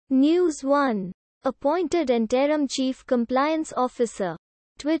News 1. Appointed interim chief compliance officer.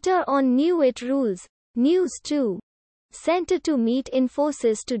 Twitter on new IT rules. News 2. Center to meet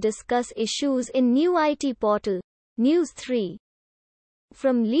Infosys to discuss issues in new IT portal. News 3.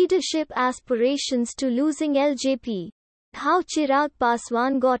 From leadership aspirations to losing LJP. How Chirag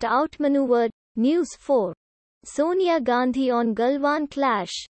Paswan got outmaneuvered. News 4. Sonia Gandhi on Galwan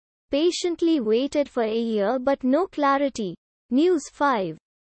clash. Patiently waited for a year but no clarity. News 5.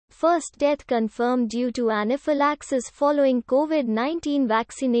 First death confirmed due to anaphylaxis following COVID-19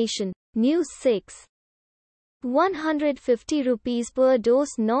 vaccination. News 6. 150 rupees per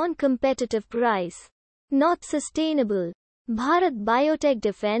dose non-competitive price. Not sustainable. Bharat Biotech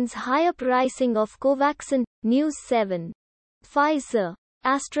defends higher pricing of Covaxin. News 7. Pfizer.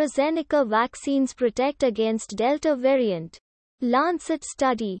 AstraZeneca vaccines protect against Delta variant. Lancet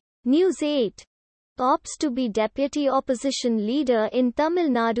study. News 8. Opts to be deputy opposition leader in Tamil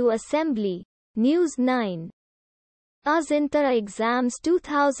Nadu Assembly. News 9. AS Inter exams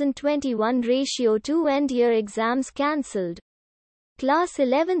 2021 ratio 2 end-year exams cancelled. Class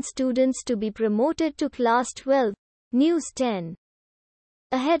 11 students to be promoted to Class 12. News 10.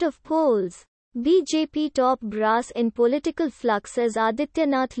 Ahead of polls. BJP top brass in political flux as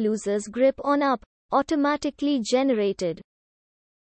Adityanath loses grip on AAP, automatically generated.